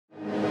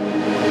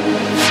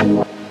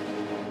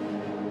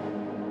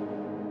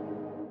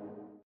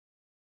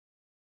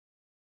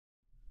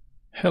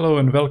Hello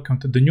and welcome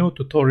to the new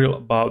tutorial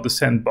about the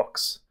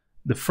Sandbox,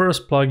 the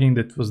first plugin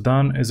that was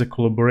done as a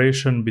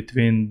collaboration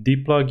between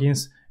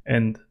dplugins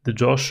and the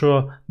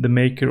Joshua, the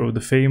maker of the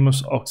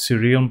famous Oxy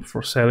Realm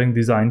for selling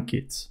design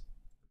kits.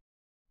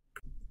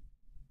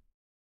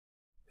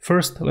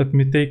 First, let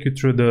me take you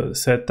through the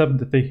setup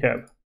that I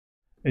have.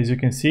 As you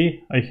can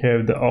see, I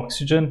have the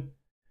Oxygen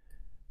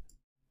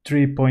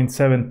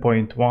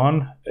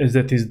 3.7.1, as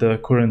that is the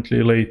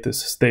currently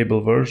latest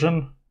stable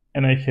version,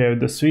 and I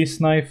have the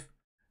Swiss Knife.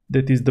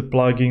 That is the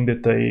plugin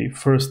that I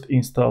first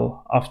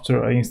install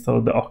after I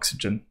install the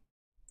Oxygen.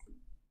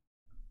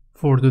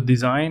 For the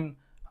design,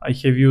 I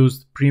have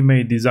used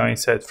pre-made design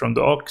set from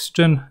the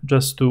Oxygen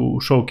just to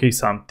showcase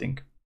something.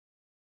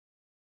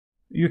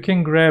 You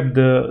can grab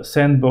the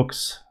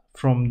Sandbox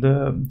from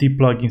the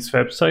dplugins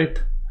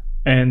website,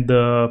 and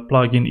the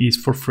plugin is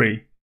for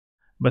free.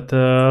 But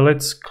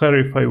let's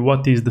clarify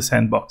what is the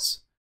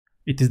Sandbox.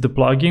 It is the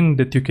plugin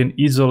that you can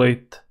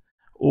isolate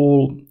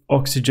all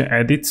Oxygen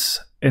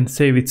edits and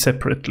save it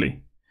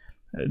separately.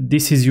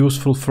 This is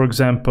useful, for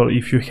example,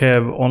 if you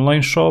have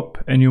online shop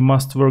and you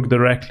must work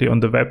directly on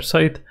the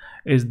website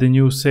as the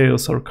new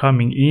sales are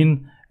coming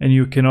in and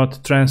you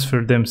cannot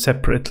transfer them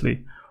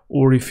separately.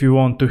 Or if you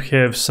want to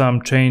have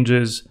some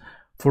changes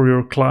for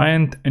your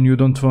client and you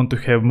don't want to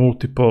have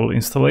multiple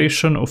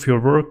installation of your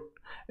work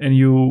and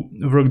you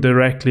work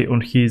directly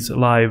on his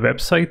live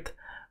website,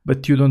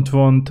 but you don't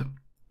want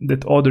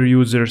that other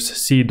users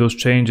see those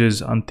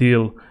changes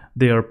until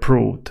they are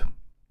approved.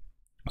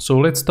 So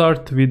let's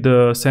start with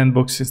the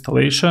Sandbox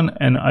installation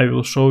and I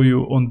will show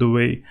you on the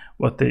way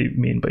what I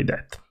mean by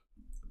that.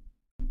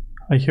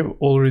 I have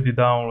already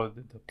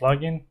downloaded the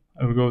plugin.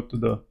 I will go to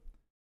the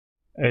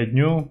Add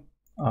New,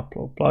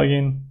 Upload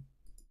Plugin,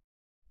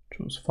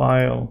 choose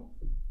File,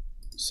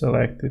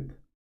 select it,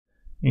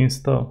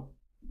 Install.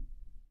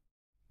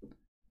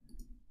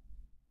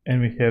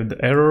 And we have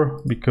the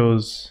error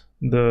because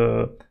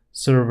the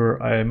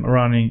server I am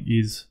running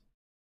is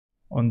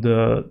on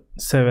the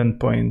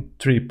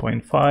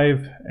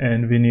 7.3.5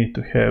 and we need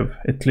to have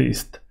at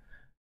least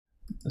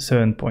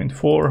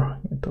 7.4.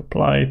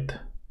 Apply it,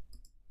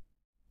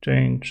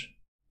 change.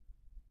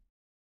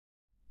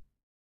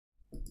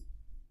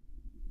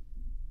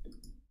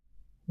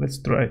 Let's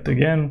try it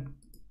again.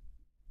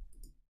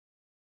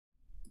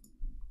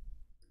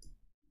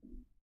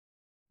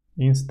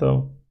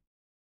 Install.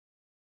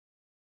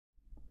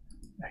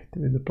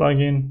 Activate the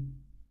plugin.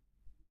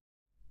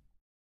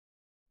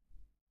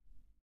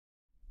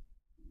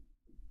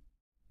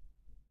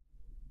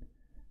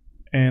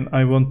 And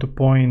I want to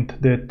point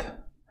that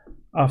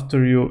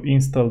after you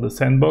install the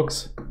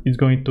Sandbox, it's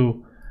going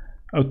to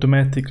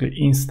automatically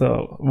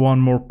install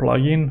one more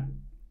plugin,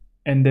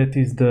 and that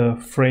is the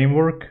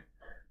framework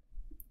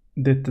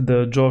that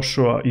the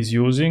Joshua is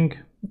using.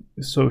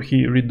 So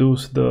he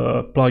reduced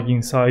the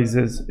plugin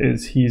sizes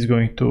as he is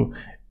going to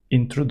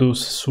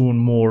introduce soon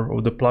more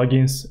of the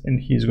plugins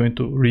and he's going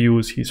to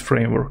reuse his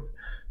framework.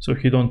 So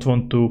he don't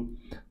want to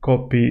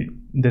copy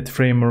that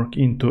framework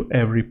into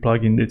every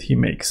plugin that he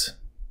makes.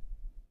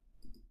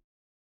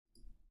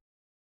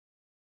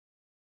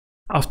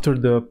 After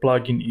the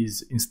plugin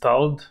is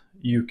installed,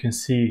 you can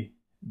see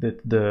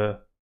that the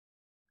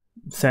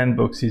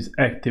Sandbox is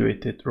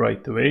activated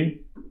right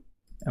away.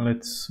 And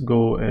let's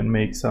go and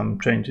make some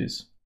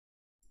changes.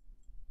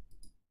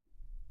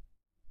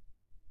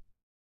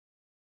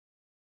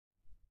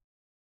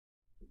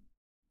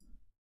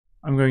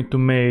 I'm going to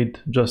make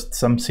just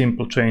some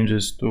simple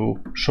changes to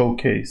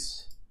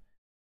showcase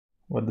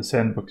what the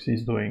Sandbox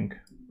is doing.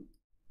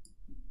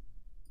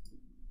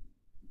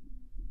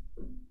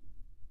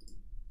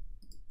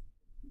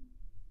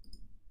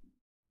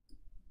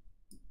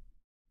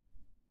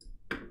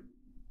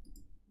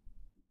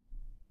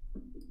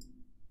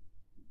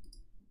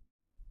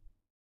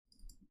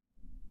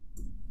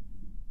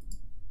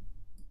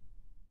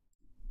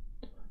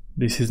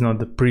 This is not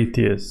the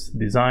prettiest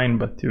design,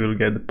 but you will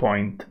get the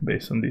point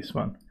based on this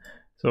one.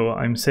 So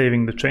I'm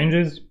saving the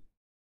changes,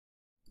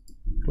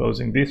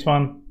 closing this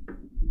one,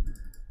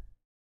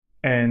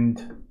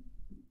 and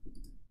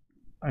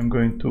I'm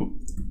going to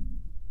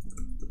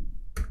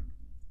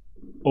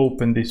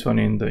open this one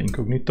in the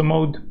incognito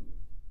mode.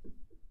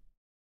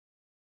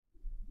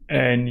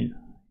 And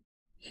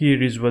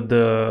here is what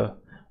the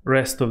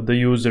rest of the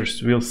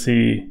users will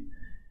see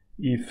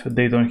if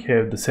they don't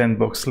have the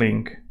Sandbox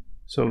link.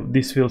 So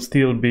this will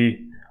still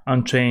be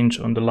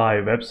unchanged on the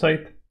live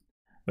website,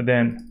 but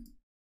then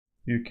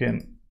you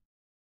can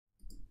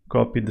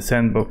copy the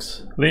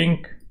Sandbox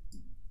link,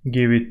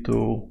 give it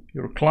to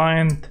your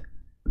client.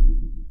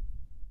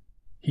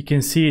 He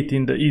can see it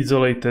in the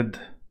isolated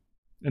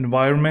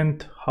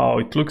environment, how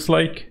it looks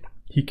like.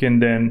 He can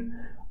then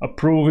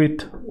approve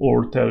it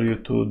or tell you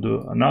to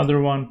do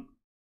another one.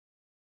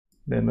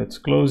 Then let's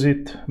close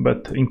it,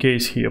 but in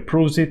case he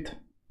approves it,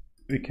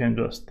 we can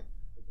just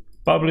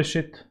publish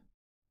it.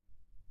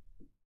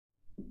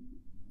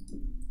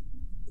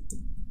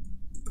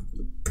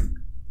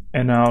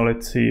 And now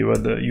let's see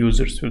what the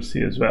users will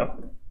see as well.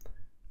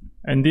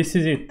 And this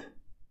is it.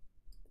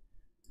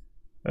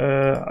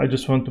 I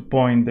just want to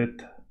point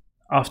that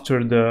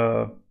after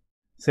the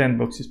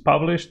Sandbox is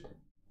published,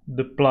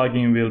 the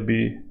plugin will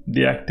be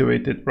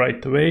deactivated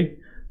right away.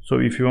 So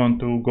if you want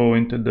to go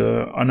into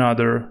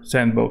another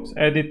Sandbox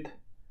edit,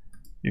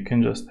 you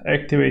can just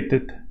activate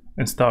it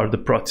and start the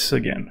process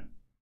again.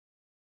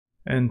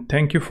 And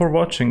thank you for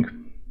watching.